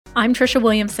I'm Trisha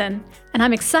Williamson, and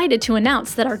I'm excited to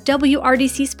announce that our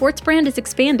WRDC Sports brand is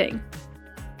expanding.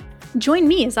 Join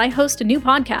me as I host a new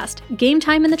podcast, Game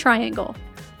Time in the Triangle.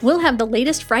 We'll have the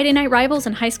latest Friday Night Rivals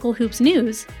and high school hoops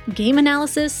news, game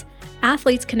analysis,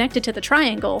 athletes connected to the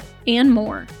Triangle, and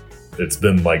more. It's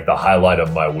been like the highlight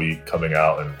of my week, coming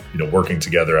out and working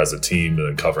together as a team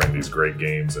and covering these great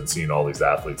games and seeing all these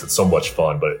athletes. It's so much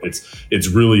fun, but it's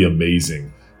really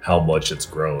amazing how much it's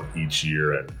grown each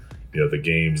year, and the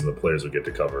games and the players we get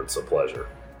to cover. It's a pleasure.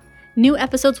 New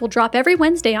episodes will drop every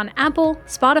Wednesday on Apple,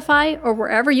 Spotify, or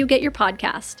wherever you get your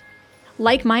podcast.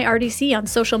 Like My RDC on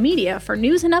social media for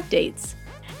news and updates.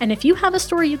 And if you have a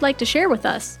story you'd like to share with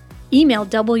us, email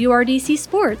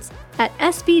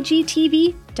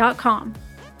wrdcsports@sbgtv.com.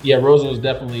 Yeah, Rosa has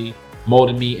definitely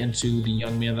molded me into the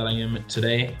young man that I am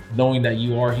today. Knowing that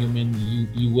you are human,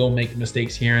 you will make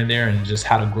mistakes here and there, and just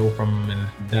how to grow from them. And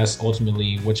that's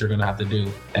ultimately what you're going to have to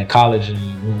do at college and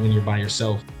when you're by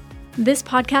yourself. This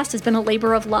podcast has been a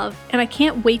labor of love, and I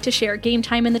can't wait to share Game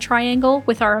Time in the Triangle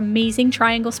with our amazing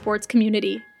Triangle sports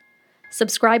community.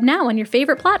 Subscribe now on your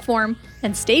favorite platform,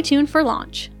 and stay tuned for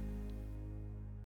launch.